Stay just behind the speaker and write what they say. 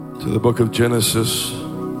to the book of Genesis,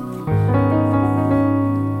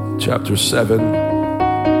 chapter 7,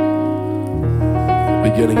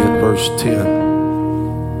 beginning at verse 10.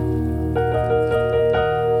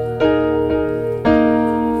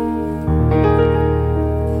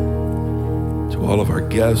 To all of our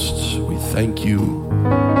guests, we thank you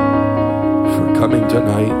for coming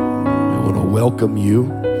tonight. We want to welcome you.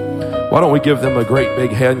 Why don't we give them a great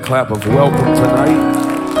big hand clap of welcome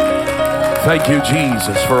tonight? Thank you,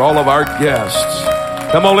 Jesus, for all of our guests.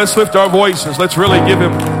 Come on, let's lift our voices. Let's really give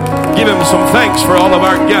him some thanks for all of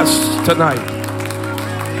our guests tonight.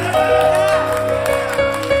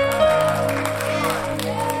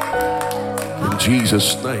 In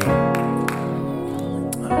Jesus' name,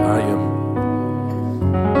 I am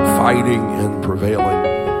fighting and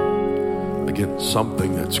prevailing against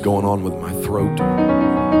something that's going on with my throat.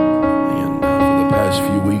 And for the past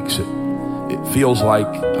few weeks, it feels like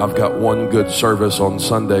I've got one good service on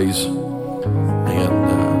Sundays,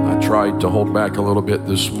 and I tried to hold back a little bit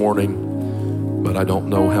this morning, but I don't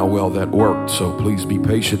know how well that worked, so please be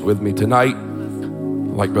patient with me tonight.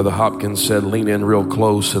 Like Brother Hopkins said, lean in real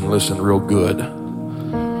close and listen real good.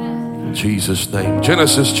 In Jesus' name.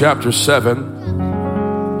 Genesis chapter 7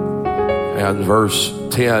 and verse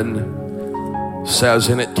 10 says,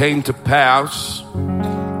 "And it came to pass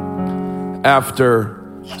after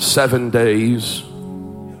 7 days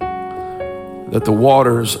that the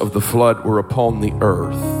waters of the flood were upon the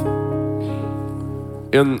earth.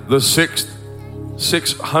 In the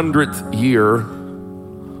 600th year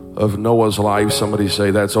of Noah's life," somebody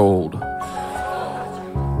say that's old.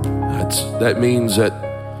 That means that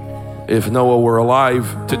if Noah were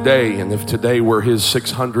alive today, and if today were his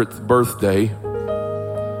 600th birthday,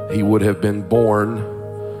 he would have been born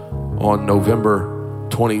on November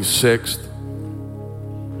 26th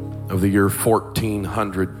of the year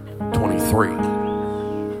 1423.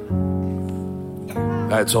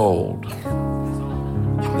 That's old.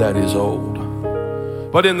 That is old.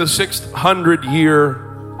 But in the 600th year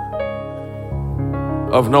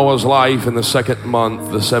of Noah's life, in the second month,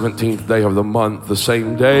 the 17th day of the month, the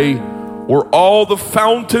same day, were all the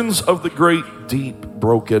fountains of the great deep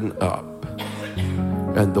broken up,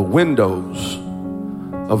 and the windows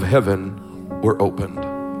of heaven were opened.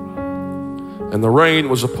 And the rain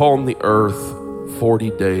was upon the earth 40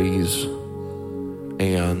 days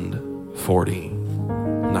and 40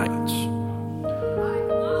 nights.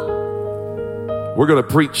 We're going to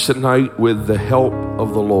preach tonight with the help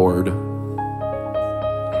of the Lord.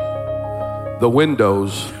 The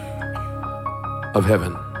windows of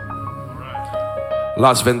heaven.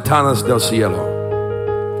 Las ventanas del cielo.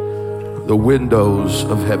 The windows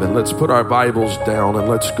of heaven. Let's put our Bibles down and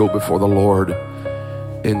let's go before the Lord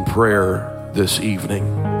in prayer this evening.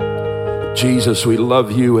 Jesus, we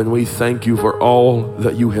love you and we thank you for all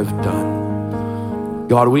that you have done.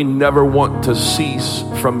 God, we never want to cease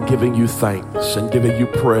from giving you thanks and giving you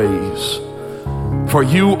praise, for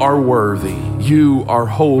you are worthy, you are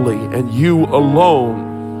holy, and you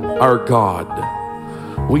alone are God.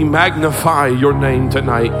 We magnify your name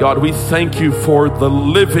tonight, God. We thank you for the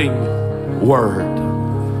living word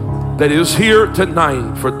that is here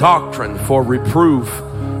tonight for doctrine, for reproof,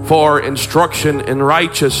 for instruction in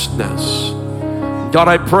righteousness. God,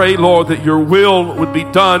 I pray, Lord, that your will would be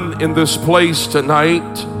done in this place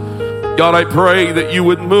tonight. God, I pray that you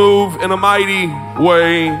would move in a mighty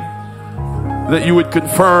way, that you would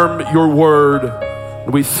confirm your word.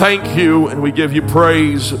 And we thank you and we give you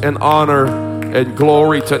praise and honor and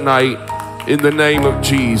glory tonight in the name of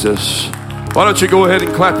Jesus. Why don't you go ahead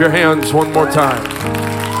and clap your hands one more time?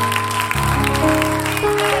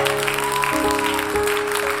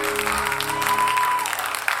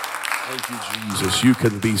 You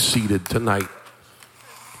can be seated tonight.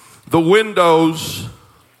 The windows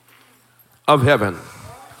of heaven.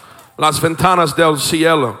 Las ventanas del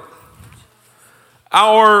cielo.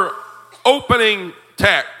 Our opening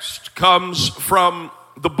text comes from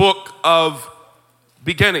the book of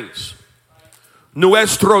beginnings.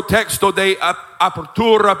 Nuestro texto de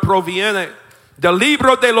apertura proviene del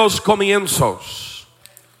libro de los comienzos.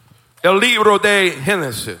 El libro de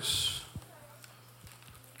Génesis,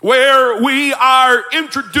 where we are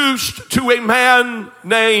introduced to a man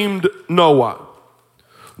named Noah,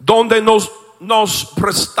 donde nos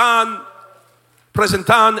presentan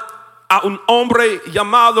a un hombre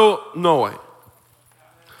llamado Noé.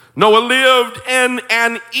 Noah lived in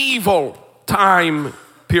an evil time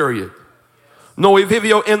period. Noé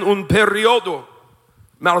vivió en un periodo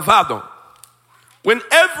malvado, when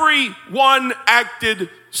everyone acted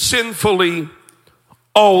sinfully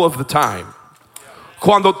all of the time.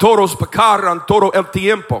 Cuando todos pecaran todo el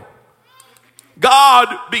tiempo.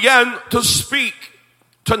 God began to speak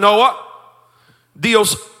to Noah.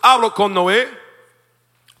 Dios habló con Noé,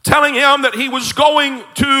 telling him that he was going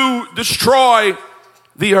to destroy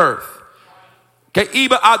the earth. Que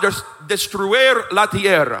iba a destruir la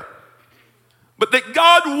tierra. But that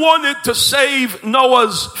God wanted to save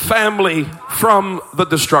Noah's family from the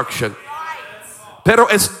destruction. Pero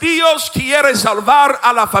es Dios quiere salvar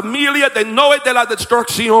a la familia de Noé de la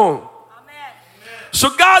destrucción. So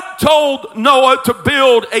God told Noah to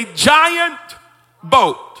build a giant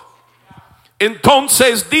boat.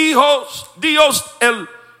 Entonces Dios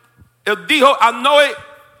dijo a Noé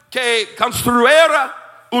que construyera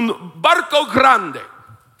un barco grande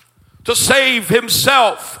to save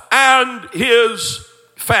himself and his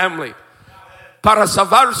family, para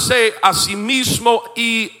salvarse a sí mismo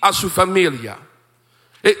y a su familia.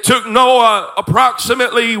 It took Noah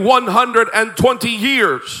approximately 120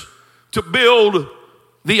 years to build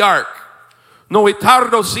the ark. Noé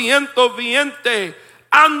tardó 120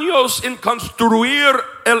 años en construir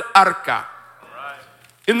el arca.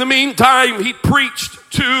 In the meantime, he preached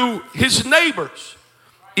to his neighbors.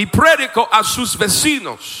 Y predicó a sus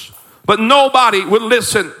vecinos. But nobody would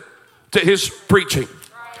listen to his preaching.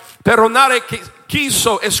 Pero nadie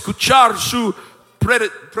quiso escuchar su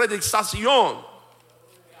predicación.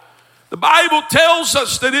 The Bible tells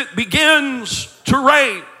us that it begins to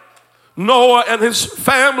rain. Noah and his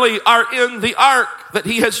family are in the ark that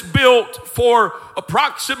he has built for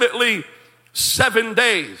approximately 7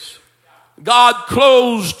 days. God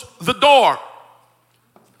closed the door.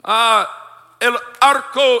 El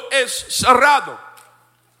arco es cerrado.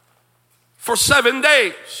 For 7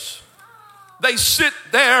 days. They sit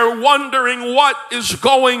there wondering what is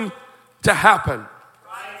going to happen.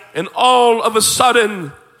 And all of a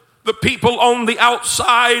sudden, the people on the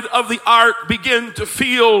outside of the ark begin to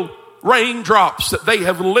feel raindrops that they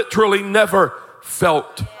have literally never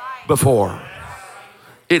felt before.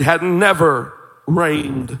 It had never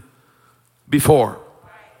rained before.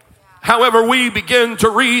 However, we begin to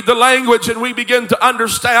read the language and we begin to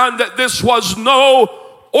understand that this was no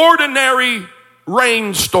ordinary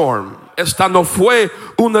rainstorm. Esta no fue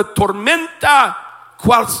una tormenta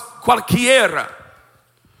cualquiera.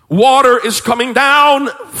 Water is coming down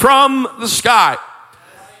from the sky.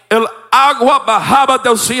 El agua bajaba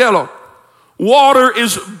del cielo. Water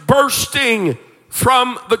is bursting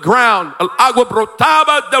from the ground. El agua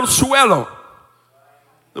brotaba del suelo.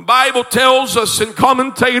 The Bible tells us, and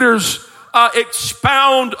commentators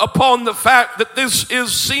expound upon the fact that this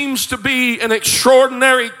seems to be an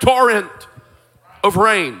extraordinary torrent of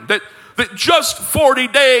rain. That just 40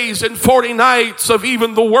 days and 40 nights of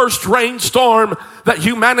even the worst rainstorm that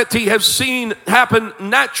humanity has seen happen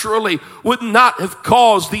naturally would not have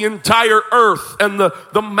caused the entire earth and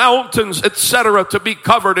the mountains, etc., to be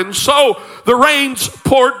covered. And so the rains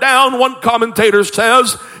poured down, one commentator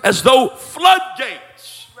says, as though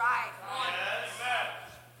floodgates,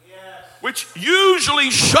 which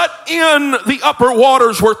usually shut in the upper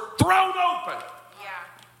waters, were thrown open.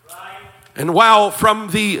 And while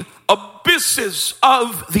from the abysses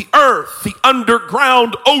of the earth, the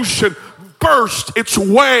underground ocean burst its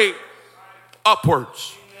way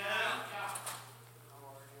upwards.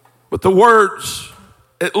 But the words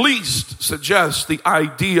at least suggest the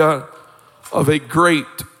idea of a great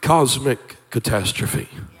cosmic catastrophe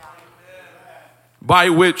by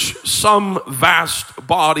which some vast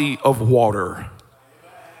body of water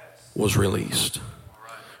was released.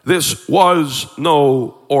 This was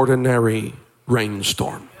no ordinary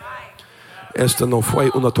rainstorm. Esta no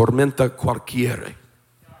fue una tormenta cualquiera.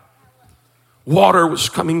 Water was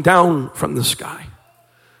coming down from the sky.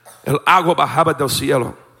 El agua bajaba del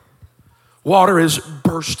cielo. Water is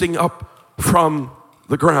bursting up from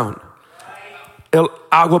the ground. El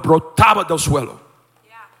agua brotaba del suelo.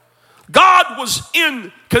 God was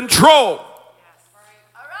in control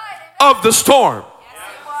of the storm.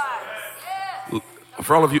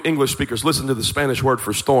 For all of you English speakers, listen to the Spanish word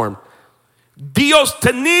for storm. Dios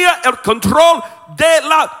tenía el control de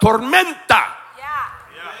la tormenta.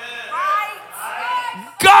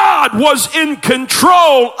 God was in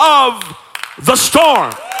control of the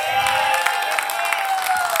storm.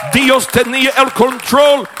 Dios tenía el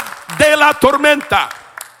control de la tormenta.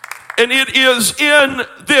 And it is in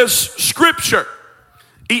this scripture,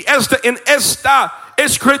 y en esta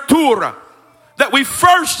escritura, that we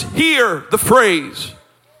first hear the phrase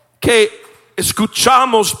que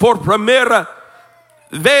escuchamos por primera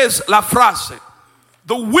vez la frase,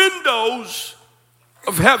 the windows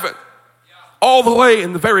of heaven. All the way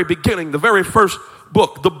in the very beginning, the very first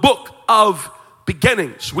book, the book of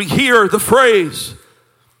beginnings, we hear the phrase,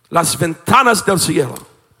 las ventanas del cielo.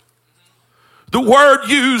 The word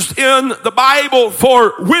used in the Bible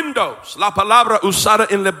for windows, la palabra usada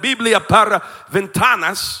en la Biblia para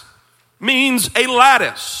ventanas, means a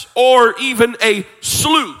lattice or even a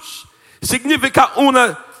sluice. Significa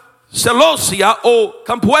una celosía o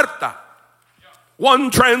compuerta.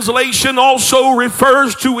 One translation also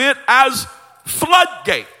refers to it as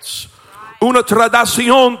floodgates. Una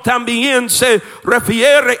traducción también se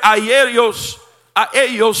refiere a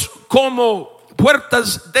ellos como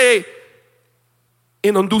puertas de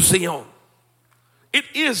inundación. It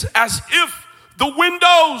is as if the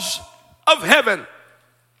windows of heaven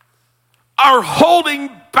are holding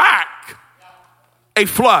back a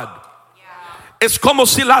flood. Es como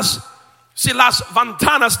si las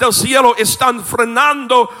ventanas del cielo están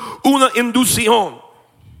frenando una inundación.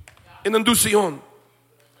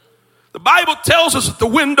 The Bible tells us that the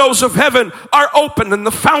windows of heaven are open and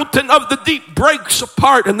the fountain of the deep breaks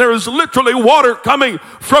apart, and there is literally water coming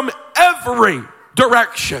from every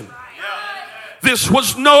direction. This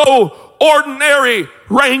was no ordinary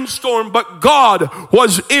rainstorm, but God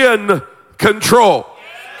was in control.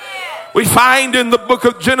 We find in the book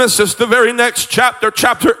of Genesis, the very next chapter,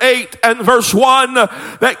 chapter 8 and verse 1,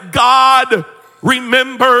 that God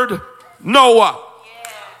remembered Noah.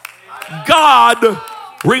 God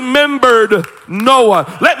remembered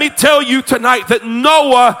Noah. Let me tell you tonight that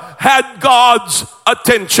Noah had God's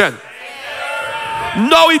attention.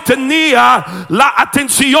 Noé tenía la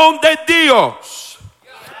atención de Dios.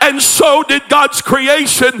 And so did God's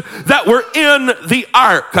creation that were in the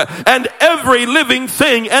ark, and every living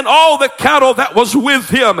thing and all the cattle that was with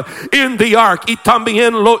him in the ark. Y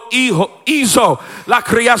también lo hizo la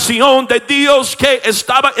creación de Dios que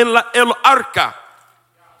estaba en el arca.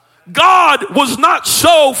 God was not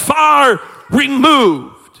so far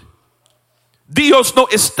removed. Dios no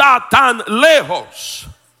está tan lejos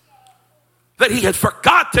that he had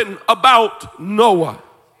forgotten about Noah.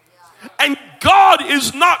 And God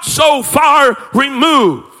is not so far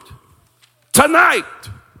removed tonight.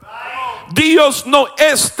 Dios no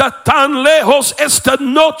está tan lejos esta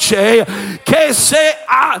noche que se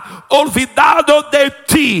ha olvidado de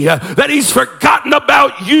ti, that he's forgotten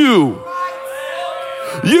about you.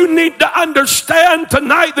 You need to understand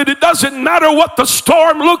tonight that it doesn't matter what the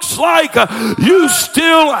storm looks like, you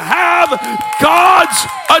still have God's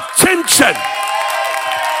attention.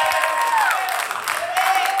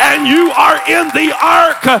 And you are in the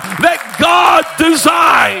ark that God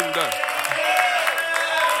designed.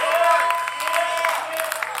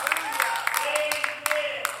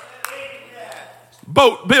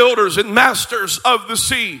 Boat builders and masters of the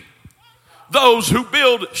sea, those who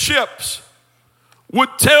build ships, would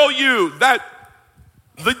tell you that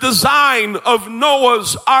the design of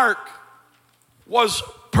Noah's ark was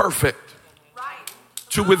perfect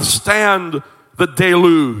to withstand the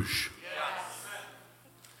deluge.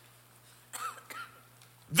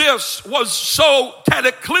 This was so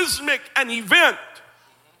cataclysmic an event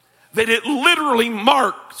that it literally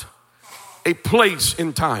marked a place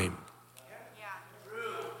in time.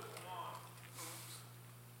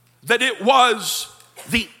 That it was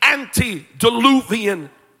the antediluvian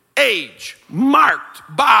age marked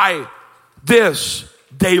by this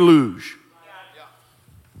deluge.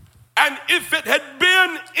 And if it had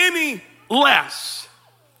been any less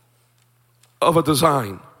of a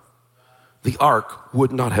design, the ark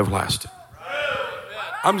would not have lasted.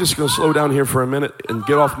 I'm just going to slow down here for a minute and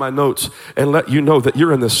get off my notes and let you know that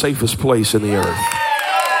you're in the safest place in the earth.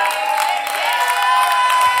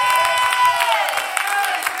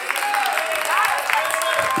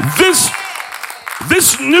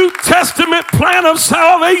 This New Testament plan of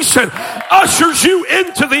salvation ushers you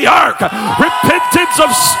into the ark. Repentance,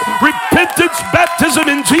 baptism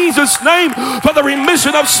in Jesus' name for the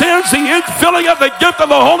remission of sins, the infilling of the gift of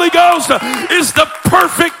the Holy Ghost is the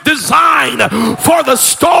perfect design for the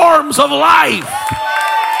storms of life.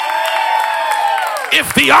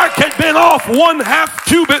 If the ark had been off 1/2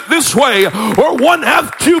 cubit this way or 1/2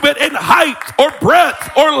 cubit in height or breadth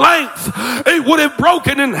or length, it would have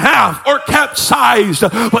broken in half or capsized.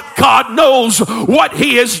 But God knows what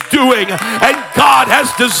he is doing, and God has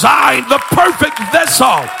designed the perfect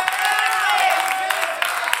vessel.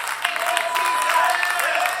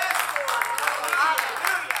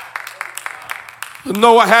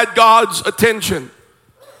 Noah had God's attention.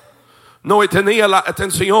 Noé tenía la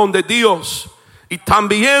atención de Dios. Y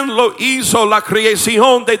también lo hizo la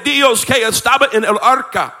creación de Dios que estaba en el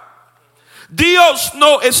arca. Dios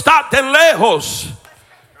no está tan lejos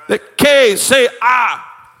de que se ha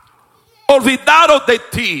olvidado de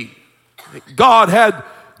ti. God had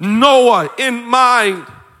Noah in mind.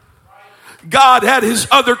 God had his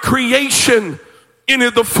other creation in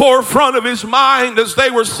the forefront of his mind as they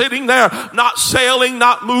were sitting there, not sailing,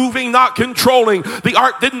 not moving, not controlling. The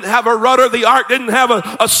ark didn't have a rudder. The ark didn't have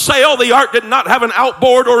a sail. The ark did not have an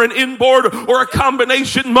outboard or an inboard or a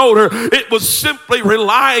combination motor. It was simply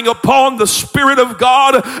relying upon the Spirit of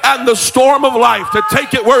God and the storm of life to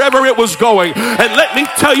take it wherever it was going. And let me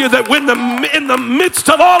tell you that when in the midst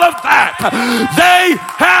of all of that, they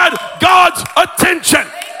had God's attention.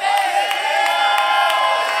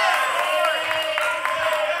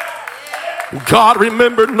 God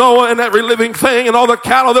remembered Noah and every living thing and all the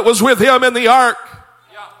cattle that was with him in the ark.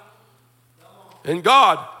 And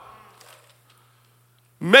God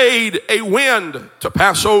made a wind to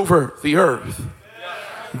pass over the earth.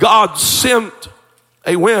 God sent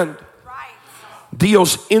a wind.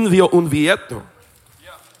 Dios envió un viento.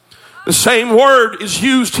 The same word is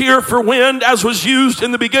used here for wind as was used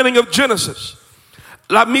in the beginning of Genesis.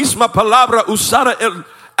 La misma palabra usada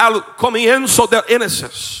al comienzo del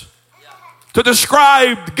Génesis, to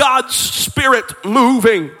describe God's Spirit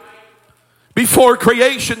moving before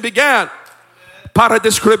creation began. Para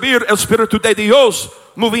describir el Espíritu de Dios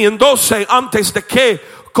moviéndose antes de que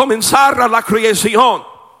comenzara la creación.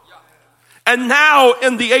 And now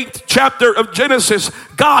in the 8th chapter of Genesis,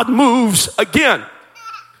 God moves again.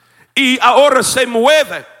 Y ahora se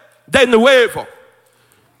mueve de nuevo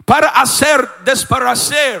para hacer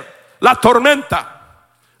desaparecer la tormenta.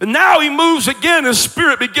 And now he moves again. His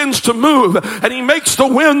Spirit begins to move, and he makes the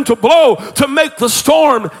wind to blow to make the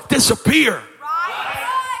storm disappear.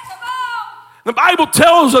 The Bible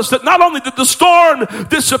tells us that not only did the storm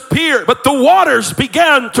disappear, but the waters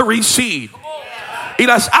began to recede. Y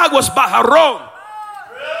las aguas bajaron.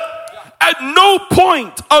 At no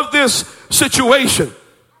point of this situation,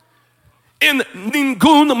 in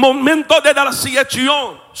ningún momento de la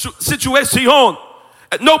situación,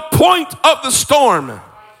 at no point of the storm,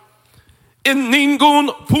 in ningún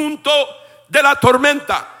punto de la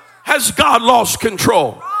tormenta, has God lost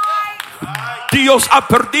control. Dios ha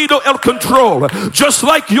perdido el control. Just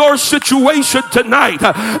like your situation tonight,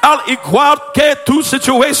 al igual que tu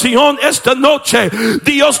situación esta noche,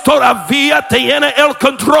 Dios todavía tiene el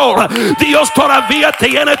control. Dios todavía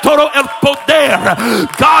tiene todo el poder.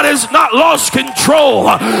 God has not lost control.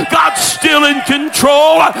 God's still in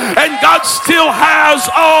control, and God still has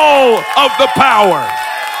all of the power.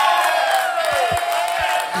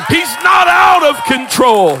 He's not out of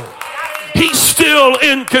control. He's still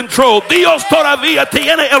in control. Dios todavía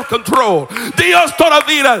tiene el control. Dios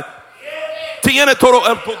todavía tiene todo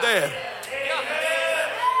el poder.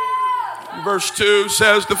 Verse 2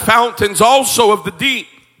 says, the fountains also of the deep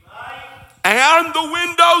and the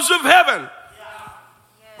windows of heaven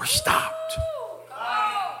were stopped,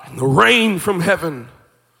 and the rain from heaven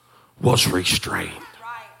was restrained.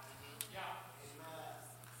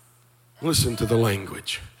 Listen to the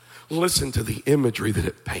language. Listen to the imagery that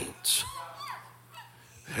it paints.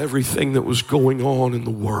 Everything that was going on in the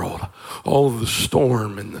world, all of the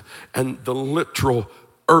storm and the literal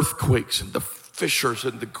earthquakes and the fissures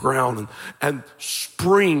in the ground and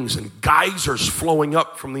springs and geysers flowing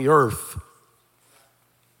up from the earth,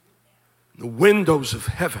 the windows of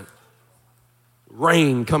heaven,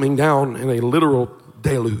 rain coming down in a literal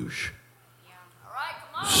deluge,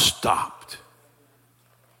 stopped.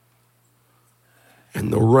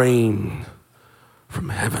 And the rain from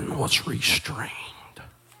heaven was restrained.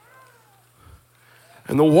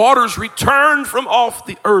 And the waters returned from off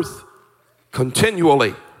the earth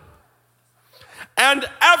continually. And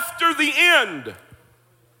after the end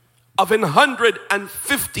of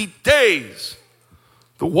 150 days,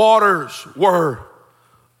 the waters were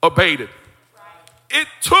abated. It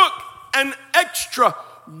took an extra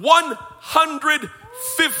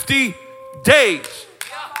 150 days.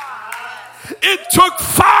 It took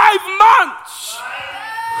 5 months.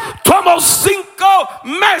 Tomó 5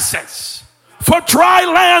 meses for dry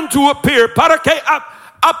land to appear, para que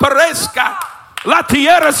aparezca la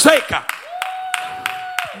tierra seca.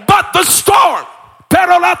 But the storm,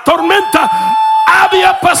 pero la tormenta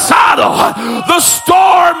había pasado. The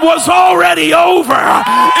storm was already over.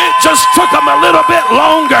 It just took them a little bit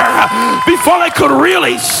longer before they could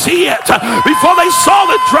really see it, before they saw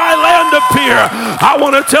the dry land appear. I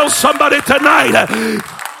want to tell somebody tonight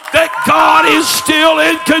that God is still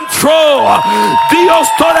in control. Dios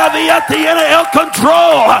todavía tiene el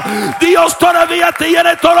control. Dios todavía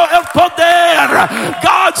tiene todo el poder.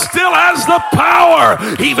 God still has the power,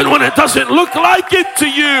 even when it doesn't look like it to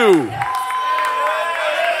you.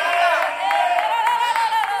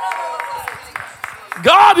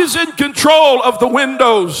 God is in control of the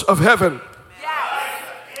windows of heaven.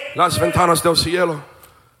 Las ventanas del cielo.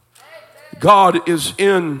 God is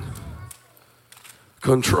in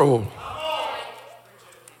control.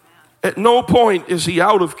 At no point is he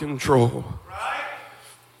out of control.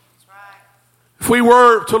 If we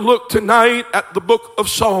were to look tonight at the book of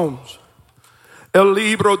Psalms, el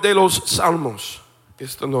libro de los Salmos,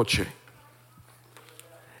 esta noche,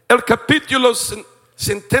 el capítulo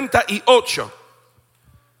 78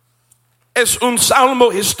 es un salmo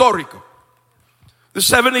histórico. The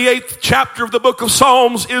 78th chapter of the book of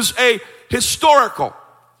Psalms is a historical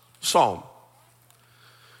psalm.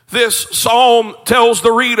 This psalm tells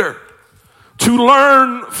the reader to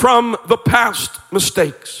learn from the past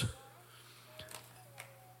mistakes.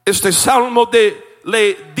 Este salmo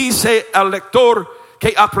le dice al lector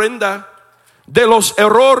que aprenda de los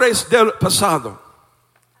errores del pasado.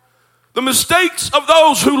 The mistakes of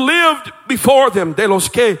those who lived before them, de los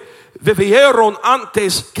que vivieron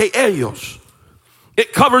antes que ellos.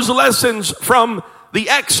 It covers lessons from the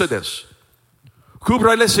Exodus.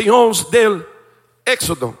 Cubre lecciones del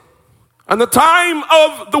Éxodo. And the time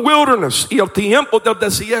of the wilderness, y el tiempo del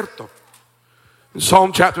desierto. In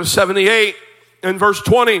Psalm chapter 78 and verse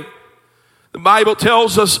 20, the Bible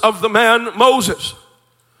tells us of the man Moses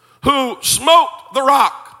who smote the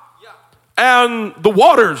rock and the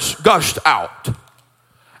waters gushed out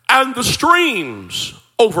and the streams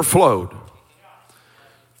overflowed.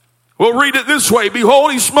 We'll read it this way.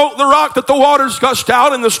 Behold, he smote the rock that the waters gushed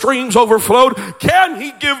out and the streams overflowed. Can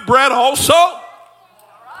he give bread also?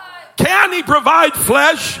 Can he provide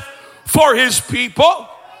flesh for his people?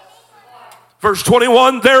 Verse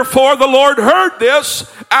 21, therefore the Lord heard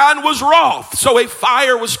this and was wroth. So a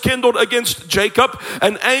fire was kindled against Jacob,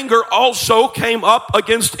 and anger also came up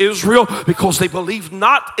against Israel, because they believed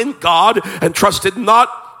not in God and trusted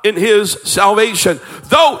not in his salvation.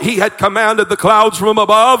 Though he had commanded the clouds from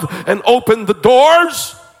above and opened the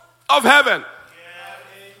doors of heaven.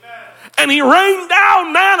 And he rained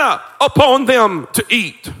down manna upon them to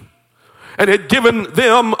eat, and had given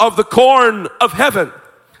them of the corn of heaven.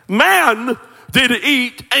 Man did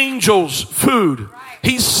eat angels' food.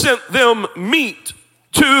 He sent them meat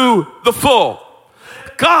to the full.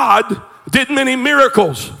 God did many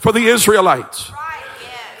miracles for the Israelites.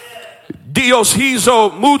 Dios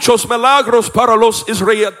hizo muchos milagros para los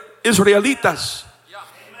Israelitas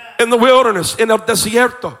in the wilderness, in el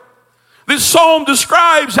desierto. This psalm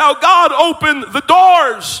describes how God opened the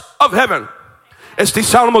doors of heaven. Este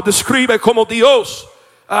salmo describe como Dios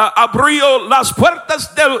abrió las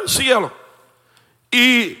puertas del cielo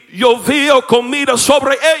y llovió comida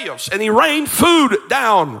sobre ellos, and he rained food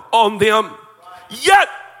down on them. Yet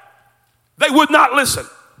they would not listen.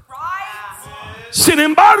 Sin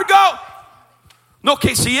embargo, no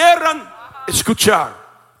quisieran escuchar.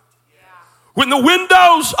 When the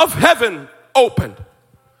windows of heaven opened,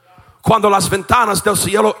 cuando las ventanas del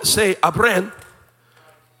cielo se abren,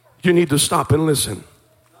 you need to stop and listen.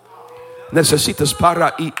 Necesitas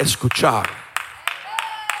para y escuchar.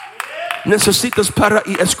 Necesitas para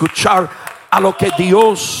y escuchar a lo que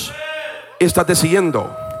Dios está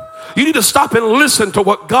diciendo. You need to stop and listen to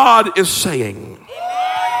what God is saying.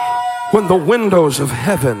 When the windows of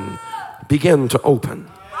heaven begin to open.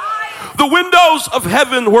 The windows of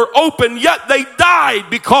heaven were open, yet they died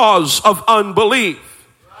because of unbelief.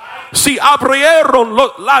 Si abrieron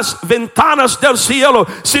las ventanas del cielo,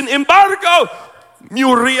 sin embargo,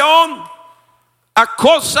 murieron a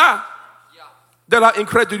causa de la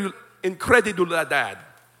incredulidad.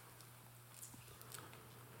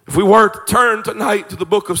 If we were to turn tonight to the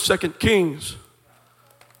book of 2 Kings,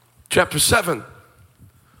 chapter 7,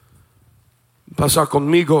 pasar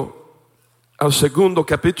conmigo al segundo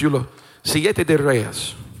capítulo, 7 de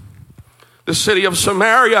Reyes. The city of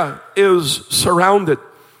Samaria is surrounded.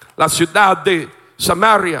 La ciudad de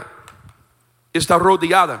Samaria está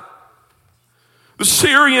rodeada. The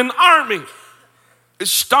Syrian army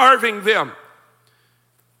is starving them.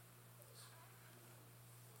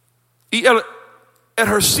 Y el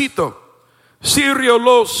ejército sirio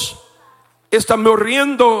los está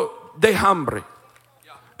muriendo de hambre.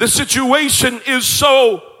 The situation is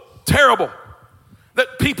so terrible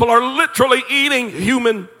that people are literally eating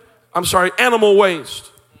animal waste.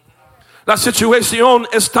 La situación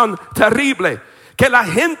es tan terrible que la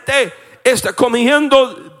gente está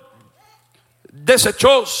comiendo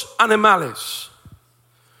desechos animales.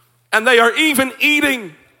 And they are even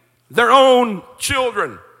eating their own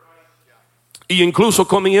children. Y incluso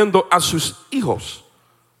comiendo a sus hijos.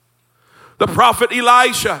 The prophet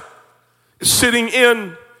Elisha is sitting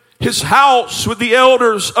in his house with the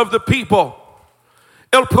elders of the people.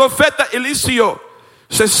 El profeta Eliseo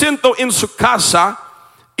se sentó en su casa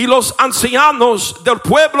y los ancianos del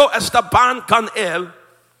pueblo estaban con él.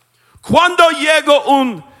 Cuando llegó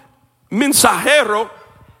un mensajero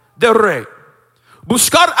del rey.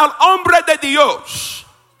 Buscar al hombre de Dios.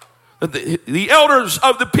 The elders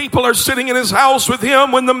of the people are sitting in his house with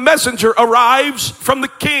him when the messenger arrives from the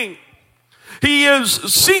king. He is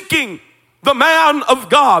seeking the man of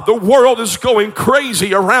God. The world is going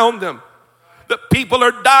crazy around them. The people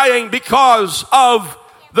are dying because of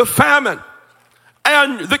the famine.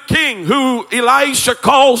 And the king, who Elisha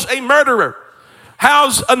calls a murderer,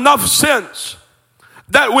 has enough sense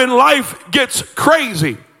that when life gets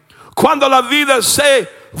crazy, cuando la vida se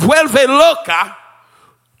vuelve loca,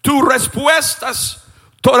 tus respuestas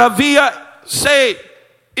todavía se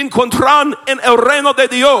encuentran en el reino de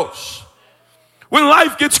Dios. When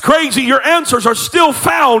life gets crazy, your answers are still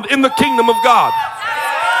found in the kingdom of God.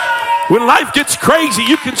 When life gets crazy,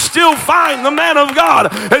 you can still find the man of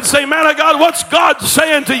God and say, man of God, what's God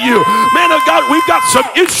saying to you? Man of God, we've got some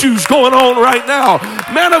issues going on right now.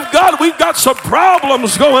 Man of God, we've got some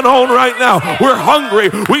problems going on right now. We're hungry.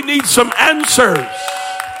 We need some answers.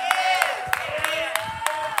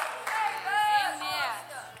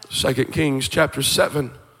 2 Kings chapter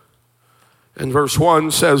 7 and verse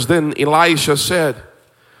 1 says, then Elisha said,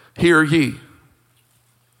 hear ye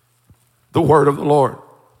the word of the Lord.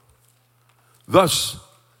 Thus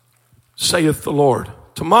saith the Lord,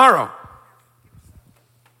 tomorrow,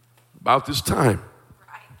 about this time,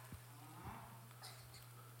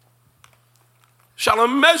 shall a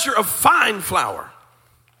measure of fine flour.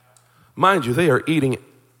 Mind you, they are eating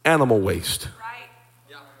animal waste,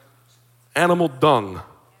 animal dung,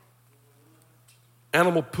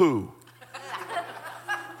 animal poo.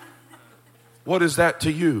 What is that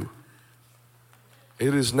to you?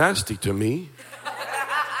 It is nasty to me.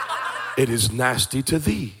 It is nasty to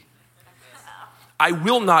thee. I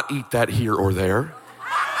will not eat that here or there.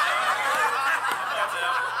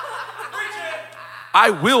 I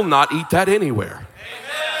will not eat that anywhere.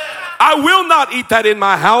 I will not eat that in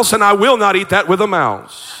my house, and I will not eat that with a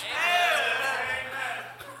mouse.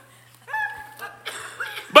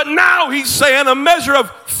 But now he's saying a measure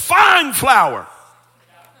of fine flour.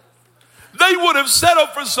 They would have settled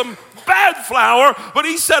for some bad flour, but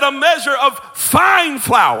he said a measure of fine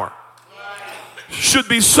flour should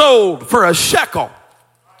be sold for a shekel,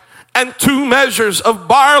 and 2 measures of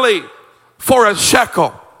barley for a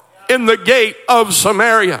shekel in the gate of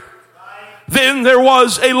Samaria. Then there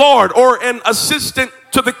was a lord, or an assistant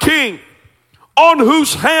to the king, on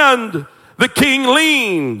whose hand the king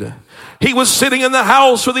leaned. He was sitting in the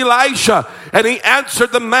house with Elisha, and he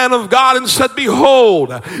answered the man of God and said,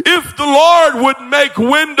 behold, if the Lord would make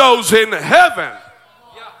windows in heaven,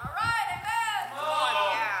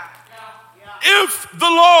 if the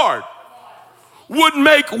Lord would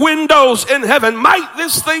make windows in heaven, might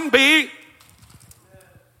this thing be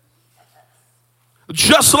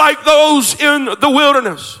just like those in the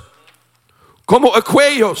wilderness, como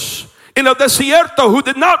aquellos en el desierto who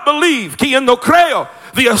did not believe, quien no creo,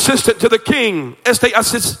 the assistant to the king,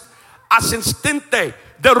 asistente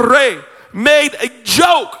del rey, made a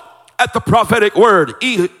joke at the prophetic word,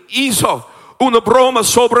 hizo una broma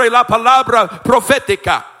sobre la palabra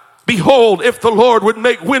profética. Behold, if the Lord would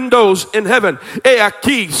make windows in heaven, he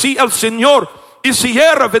aquí, si el Señor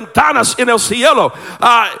hiciera ventanas en el cielo.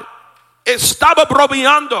 Estaba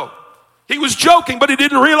bromeando. He was joking, but he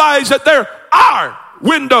didn't realize that there are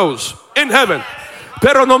windows in heaven.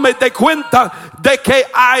 Pero no me de cuenta de que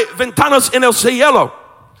hay ventanas en el cielo.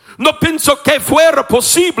 No pienso que fuera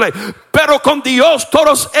posible, pero con Dios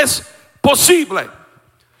todo es posible.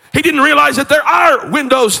 He didn't realize that there are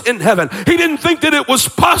windows in heaven. He didn't think that it was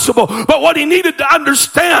possible. But what he needed to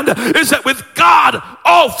understand is that with God,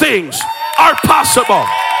 all things are possible.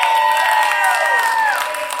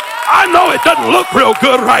 I know it doesn't look real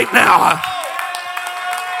good right now.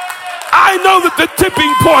 I know that the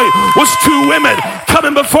tipping point was 2 women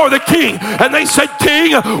coming before the king, and they said,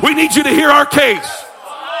 King, we need you to hear our case.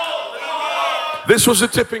 This was the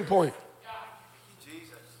tipping point.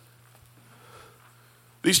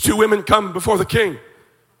 These 2 women come before the king,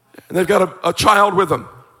 and they've got a child with them.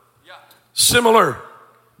 Similar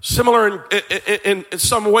in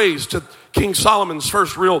some ways to King Solomon's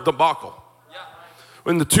first real debacle.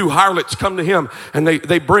 When the 2 harlots come to him, and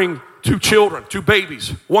they bring 2 children, 2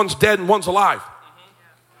 babies. One's dead and one's alive.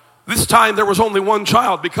 This time there was only 1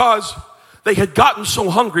 child, because they had gotten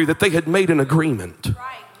so hungry that they had made an agreement.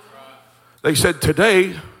 They said,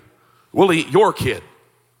 today we'll eat your kid.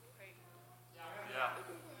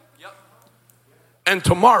 And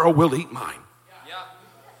tomorrow we'll eat mine.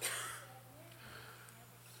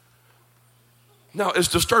 Now, as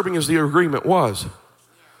disturbing as the agreement was,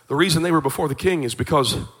 the reason they were before the king is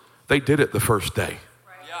because they did it the first day.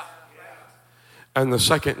 And the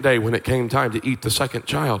second day, when it came time to eat the second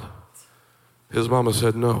child, his mama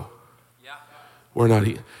said, no, we're not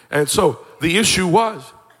eating. And so the issue was,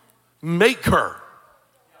 make her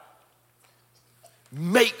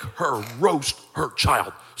roast her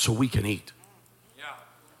child so we can eat.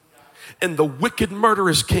 And the wicked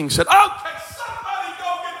murderous king said, okay, somebody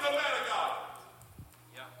go get the man of God.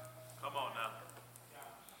 Come on now.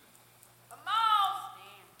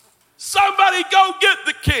 Somebody go get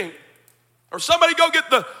the king. Or somebody go get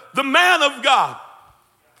the man of God.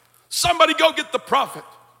 Somebody go get the prophet.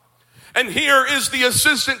 And here is the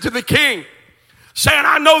assistant to the king saying,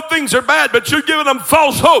 I know things are bad, but you're giving them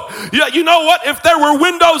false hope. Yeah, you know what? If there were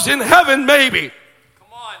windows in heaven, maybe.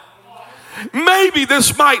 Maybe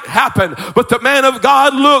this might happen. But the man of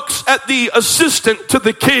God looks at the assistant to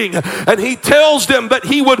the king and he tells them that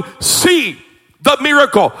he would see the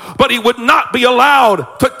miracle, but he would not be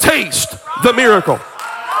allowed to taste the miracle.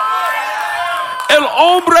 El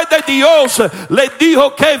hombre de Dios le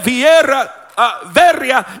dijo que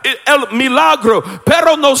vería el milagro,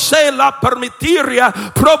 pero no se la permitiría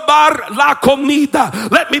probar la comida.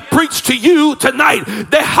 Let me preach to you tonight.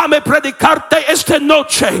 Déjame predicarte esta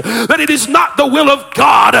noche that it is not the will of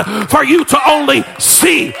God for you to only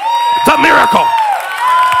see the miracle.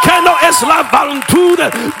 Que no es la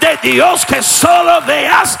voluntad de Dios que solo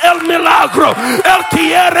veas el milagro. Él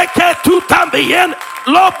quiere que tú también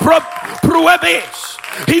lo pruebes.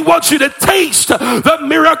 He wants you to taste the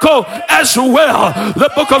miracle as well. The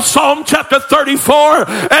book of Psalm chapter 34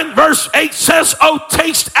 and verse 8 says, oh,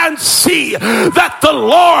 taste and see that the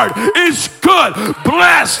Lord is good.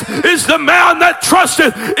 Blessed is the man that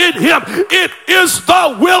trusteth in him. It is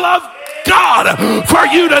the will of God for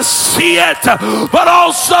you to see it, but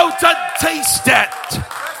also to taste it.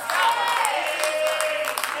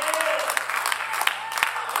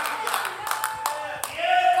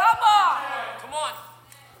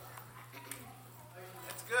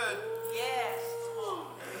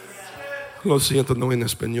 Lo siento, no en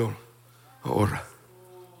español. Ahora.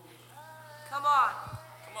 Come on.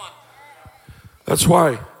 That's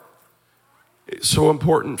why it's so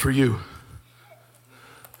important for you.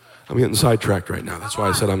 I'm getting sidetracked right now. That's why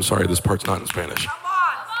I said I'm sorry this part's not in Spanish. Come on.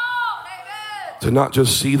 To not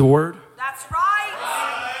just see the word. That's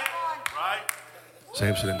right.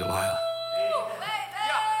 Samson and Delilah.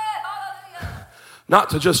 Not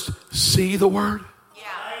to just see the word.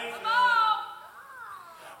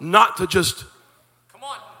 Not to just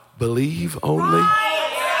believe only.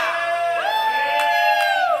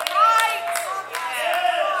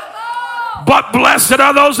 But blessed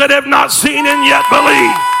are those that have not seen and yet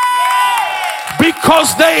believe,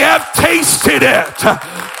 because they have tasted it.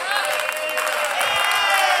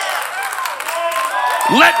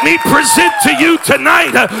 Let me present to you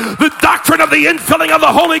tonight the doctrine of the infilling of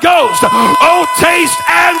the Holy Ghost. Oh, taste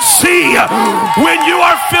and see when you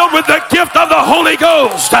are filled with the gift of the Holy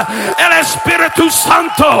Ghost. El Espíritu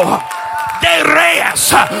Santo de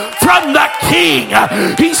Reyes from the King.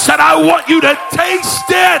 He said, I want you to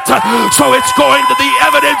taste it. So it's going to, the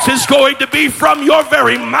evidence is going to be from your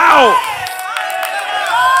very mouth.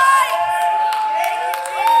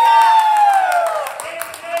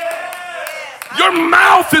 Your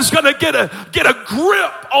mouth is going to get a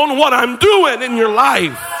grip on what I'm doing in your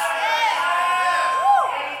life.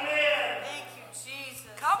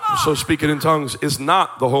 So speaking in tongues is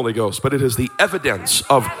not the Holy Ghost, but it is the evidence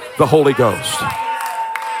of the Holy Ghost.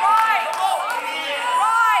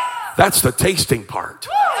 That's the tasting part.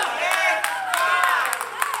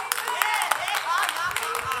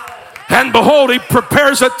 And behold, he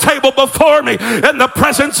prepares a table before me in the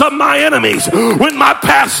presence of my enemies. When my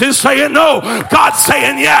past is saying no, God's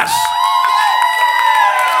saying yes.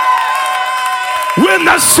 When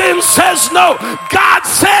the sin says no, God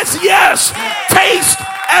says yes. Taste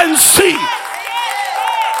and see.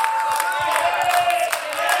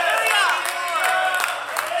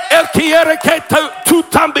 Él quiere que tú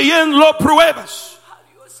también lo pruebes.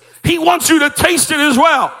 He wants you to taste it as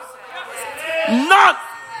well. Not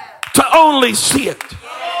to only see it.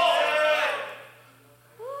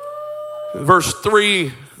 Verse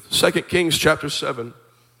 3, 2 Kings chapter 7.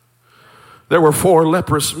 There were 4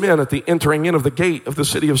 leprous men at the entering in of the gate of the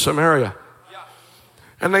city of Samaria.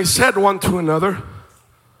 And they said one to another,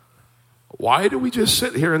 why do we just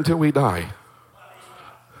sit here until we die?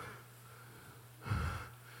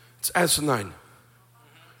 It's asinine.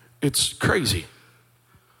 It's crazy.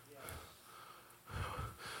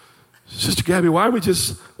 Sister Gabby, why are we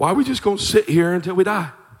just going to sit here until we die?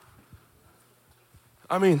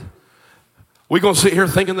 I mean, we going to sit here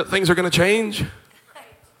thinking that things are going to change? Hey,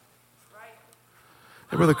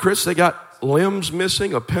 Brother Chris, they got limbs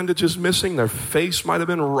missing, appendages missing. Their face might have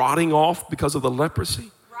been rotting off because of the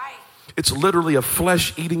leprosy. Right. It's literally a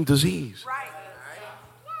flesh-eating disease. Right.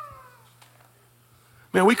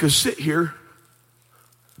 Man, we could sit here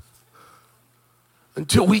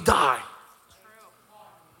until we die.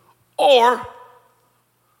 Or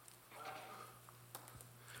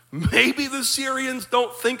maybe the Syrians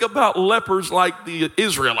don't think about lepers like the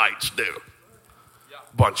Israelites do.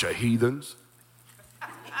 Bunch of heathens.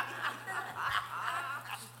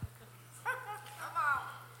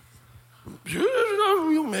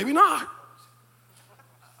 Maybe not.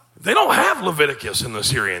 They don't have Leviticus in the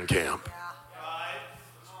Syrian camp.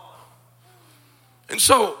 And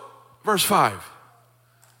so, verse 5.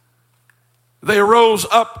 They arose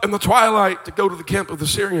up in the twilight to go to the camp of the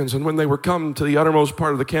Syrians. And when they were come to the uttermost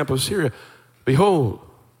part of the camp of Syria, behold,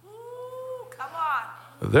 Come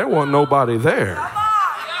on. there wasn't nobody there. Come on.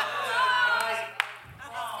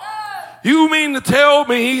 You mean to tell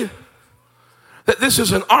me that this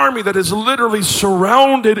is an army that has literally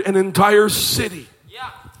surrounded an entire city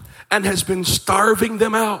and has been starving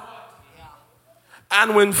them out?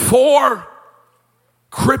 And when 4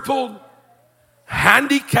 crippled,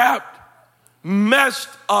 handicapped, messed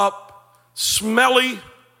up, smelly,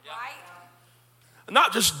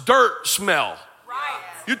 not just dirt smell. Right.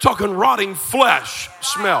 You're talking rotting flesh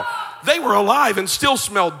smell. They were alive and still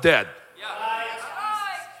smelled dead.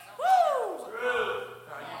 Woo.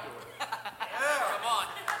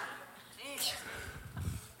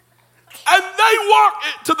 And they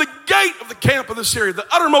walked to the gate of the camp of the Syrians, the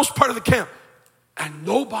uttermost part of the camp, and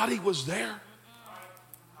nobody was there.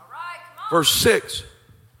 All right. Come on. Verse 6.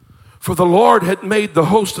 For the Lord had made the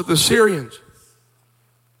host of the Syrians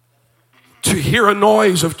to hear a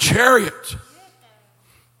noise of chariots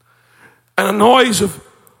and a noise of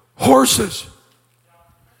horses,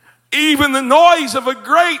 even the noise of a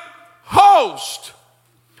great host.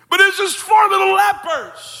 But it's just 4 little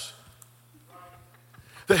lepers.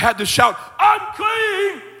 They had to shout,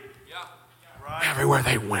 unclean, everywhere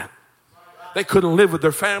they went. They couldn't live with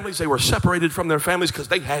their families. They were separated from their families because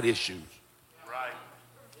they had issues.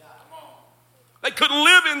 They couldn't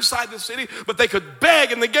live inside the city, but they could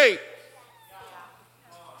beg in the gate.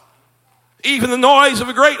 Even the noise of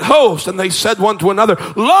a great host. And they said one to another,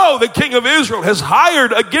 lo, the king of Israel has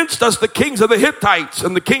hired against us the kings of the Hittites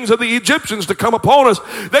and the kings of the Egyptians to come upon us.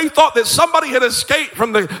 They thought that somebody had escaped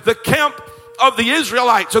from the camp of the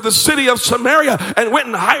Israelites or the city of Samaria and went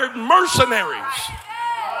and hired mercenaries.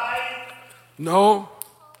 No,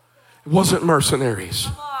 it wasn't mercenaries.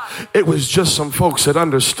 It was just some folks that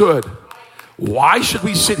understood. Why should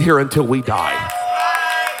we sit here until we die?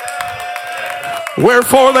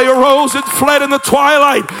 Wherefore they arose and fled in the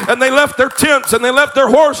twilight, and they left their tents, and they left their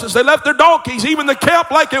horses, they left their donkeys, even the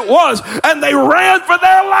camp like it was, and they ran for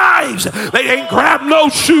their lives. They ain't grabbed no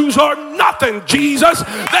shoes or nothing, Jesus.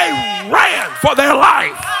 They ran for their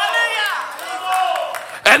life.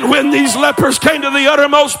 And when these lepers came to the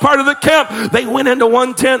uttermost part of the camp, they went into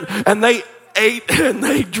one tent, and they ate and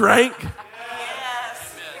they drank.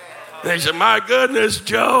 They said, my goodness,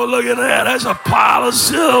 Joe, look at that. That's a pile of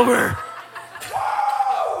silver.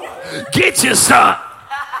 Get you some.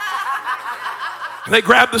 They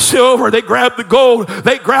grabbed the silver. They grabbed the gold.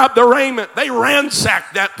 They grabbed the raiment. They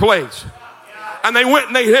ransacked that place. And they went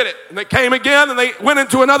and they hid it. And they came again and they went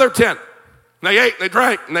into another tent. And they ate, they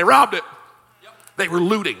drank, and they robbed it. They were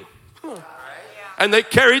looting. And they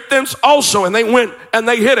carried thence also, and they went and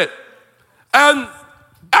they hid it. And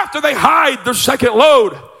after they hide their second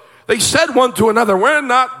load, they said one to another, we're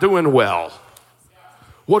not doing well.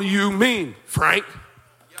 What do you mean, Frank?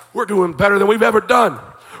 We're doing better than we've ever done.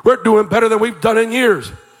 We're doing better than we've done in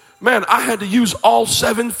years. Man, I had to use all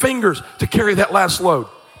 7 fingers to carry that last load.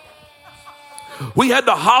 We had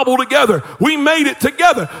to hobble together. We made it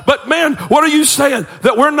together. But man, what are you saying?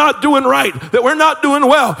 That we're not doing right, that we're not doing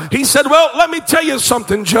well. He said, well, let me tell you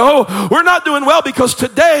something, Joe. We're not doing well because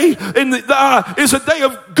today is a day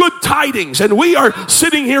of good tidings, and we are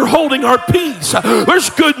sitting here holding our peace. There's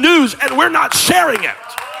good news, and we're not sharing it.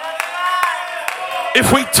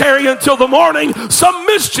 If we tarry until the morning, some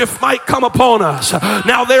mischief might come upon us.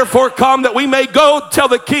 Now therefore come that we may go tell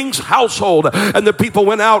the king's household. And the people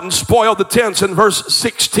went out and spoiled the tents. In verse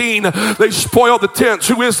 16, they spoiled the tents.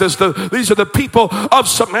 Who is this? These are the people of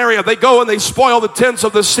Samaria. They go and they spoil the tents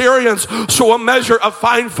of the Syrians. So a measure of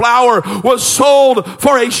fine flour was sold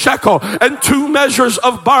for a shekel, and 2 measures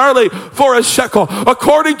of barley for a shekel,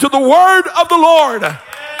 according to the word of the Lord.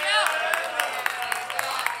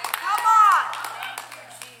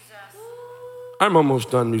 I'm almost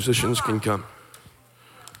done. Musicians can come.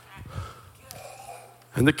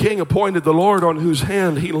 And the king appointed the Lord on whose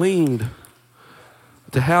hand he leaned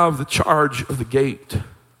to have the charge of the gate.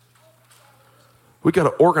 We got to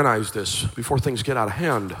organize this before things get out of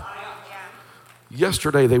hand.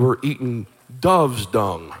 Yesterday they were eating dove's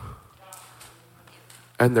dung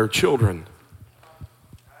and their children.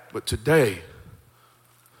 But today,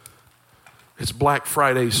 it's Black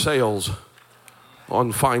Friday sales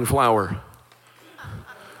on fine flour.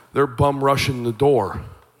 They're bum rushing the door.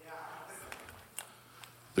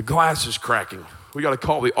 The glass is cracking. We got to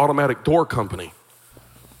call the automatic door company.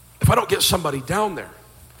 If I don't get somebody down there,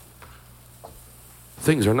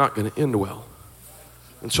 things are not going to end well.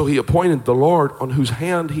 And so he appointed the Lord on whose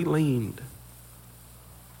hand he leaned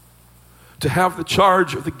to have the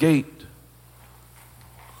charge of the gate.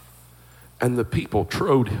 And the people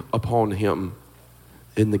trode upon him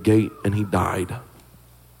in the gate, and he died,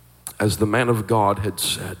 as the man of God had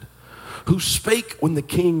said, who spake when the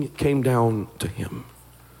king came down to him.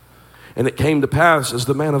 And it came to pass, as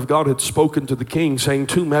the man of God had spoken to the king, saying,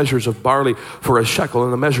 2 measures of barley for a shekel,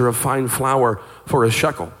 and a measure of fine flour for a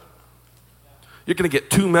shekel. You're going to get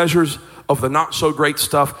 2 measures of the not so great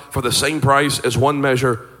stuff for the same price as 1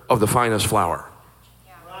 measure of the finest flour.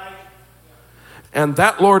 And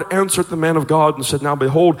that Lord answered the man of God and said, now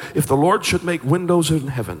behold, if the Lord should make windows in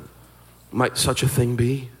heaven, might such a thing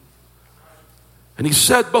be? And he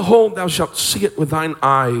said, behold, thou shalt see it with thine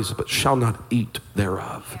eyes, but shalt not eat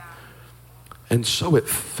thereof. And so it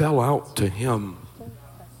fell out to him.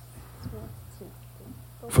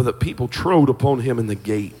 For the people trode upon him in the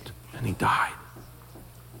gate, and he died.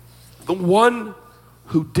 The one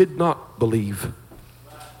who did not believe,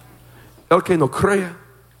 el que no crea,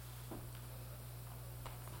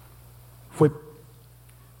 fue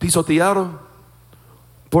pisoteado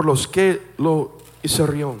por los que lo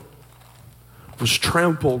hicieron, was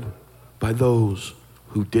trampled by those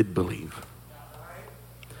who did believe.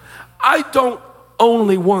 I don't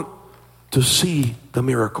only want to see the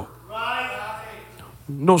miracle.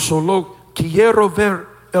 No solo quiero ver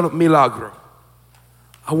el milagro.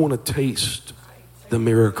 I want to taste the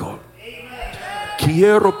miracle.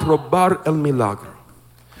 Quiero probar el milagro.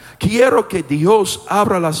 Quiero que Dios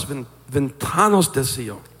abra las ventanas del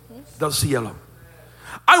cielo.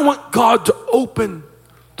 I want God to open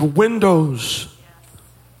the windows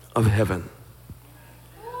of heaven.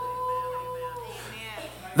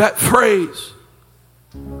 That phrase,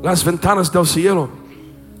 las ventanas del cielo,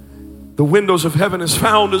 the windows of heaven, is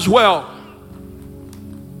found as well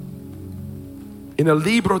in el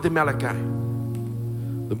libro de Malachi,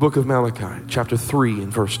 the book of Malachi, chapter 3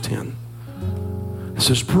 and verse 10. It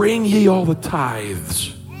says, bring ye all the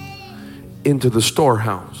tithes into the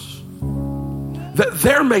storehouse, that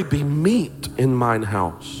there may be meat in mine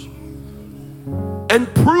house. And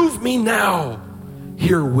prove me now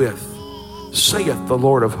herewith, saith the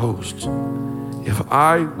Lord of hosts, if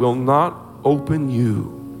I will not open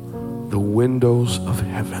you the windows of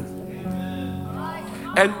heaven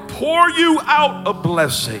and pour you out a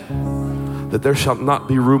blessing, that there shall not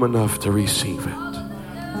be room enough to receive it.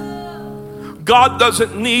 God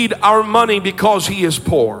doesn't need our money because he is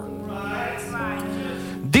poor.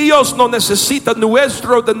 Dios no necesita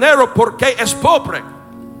nuestro dinero porque es pobre.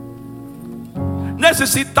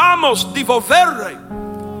 Necesitamos devolverle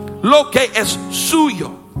lo que es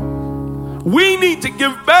suyo. We need to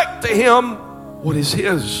give back to him what is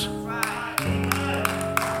his.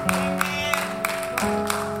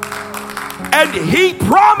 And he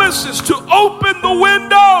promises to open the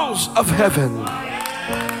windows of heaven.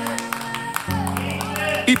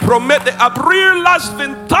 Y promete abrir las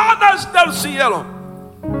ventanas del cielo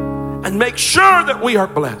and make sure that we are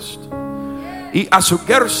blessed. Y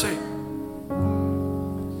asegurarse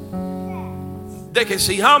de que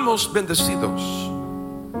seamos bendecidos.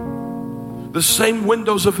 The same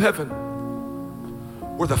windows of heaven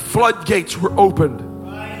where the floodgates were opened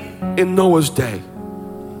in Noah's day.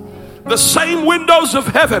 The same windows of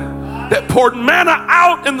heaven that poured manna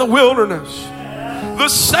out in the wilderness. The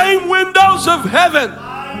same windows of heaven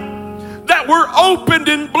that were opened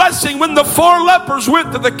in blessing when the 4 lepers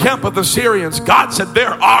went to the camp of the Syrians. God said there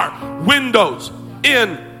are windows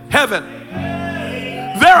in heaven.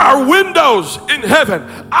 There are windows in heaven.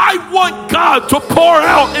 I want God to pour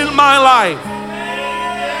out in my life.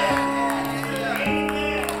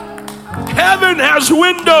 Heaven has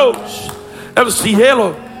windows. El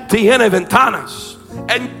cielo tiene ventanas.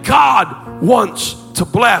 And God wants to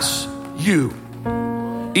bless you.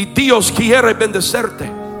 Y Dios quiere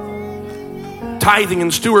bendecirte. Tithing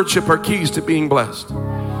and stewardship are keys to being blessed.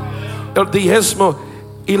 El diezmo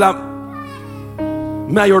y la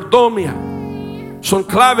mayordomia son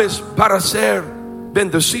claves para ser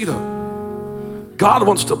bendecido. God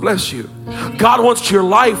wants to bless you. God wants your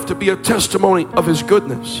life to be a testimony of His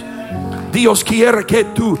goodness. Dios quiere que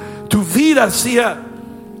tu vida sea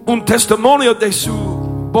un testimonio de su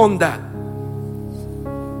bondad.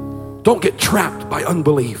 Don't get trapped by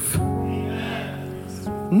unbelief.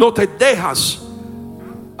 No te dejas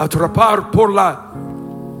atrapar por la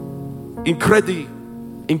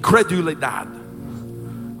incredulidad,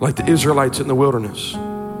 like the Israelites in the wilderness,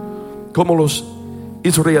 como los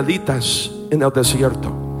israelitas en el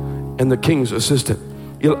desierto, and the king's assistant,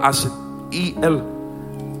 el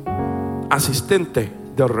asistente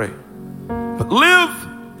del rey. But live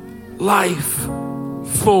life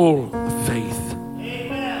full of faith.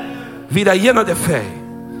 Vida llena de fe.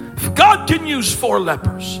 If God can use 4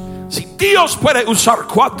 lepers, si Dios puede usar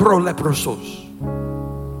 4 leprosos,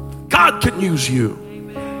 God can use you.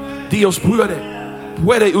 Dios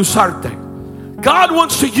puede usarte. God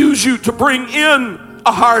wants to use you to bring in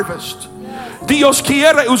a harvest. Dios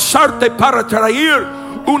quiere usarte para traer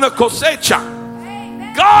una cosecha.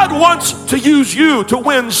 God wants to use you to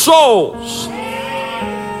win souls.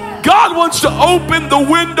 God wants to open the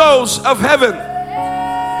windows of heaven.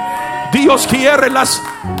 Dios quiere las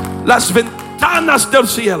ventanas del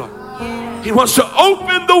cielo. He wants to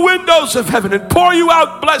open the windows of heaven and pour you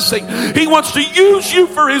out blessing. He wants to use you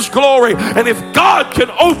for His glory. And if God can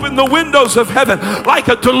open the windows of heaven like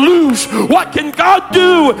a deluge, what can God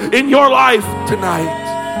do in your life tonight?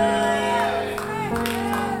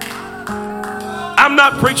 I'm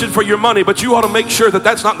not preaching for your money, but you ought to make sure that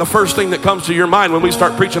that's not the first thing that comes to your mind when we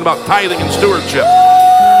start preaching about tithing and stewardship.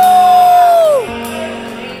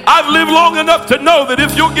 I've lived long enough to know that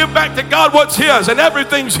if you'll give back to God what's His, and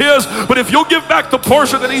everything's His, but if you'll give back the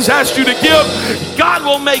portion that He's asked you to give, God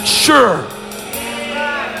will make sure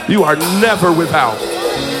you are never without.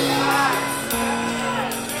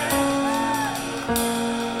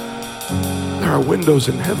 There are windows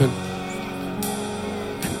in heaven,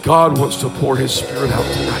 and God wants to pour His Spirit out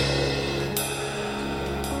tonight.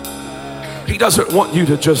 He doesn't want you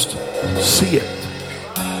to just see it.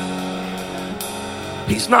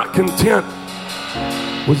 He's not content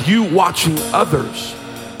with you watching others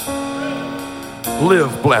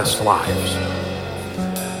live blessed lives.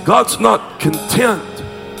 God's not content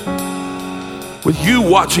with you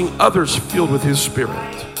watching others filled with His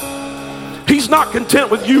Spirit. He's not content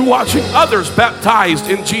with you watching others baptized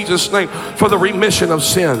in Jesus' name for the remission of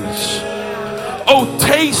sins. Oh,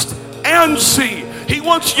 taste and see. He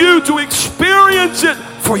wants you to experience it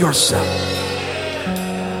for yourself.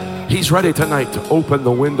 He's ready tonight to open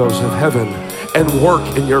the windows of heaven and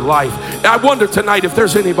work in your life. I wonder tonight if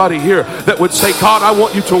there's anybody here that would say, God, I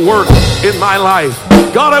want you to work in my life.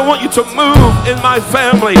 God, I want you to move in my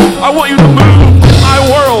family. I want you to move in my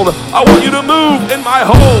world. I want you to move in my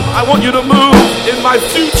home. I want you to move in my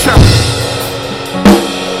future.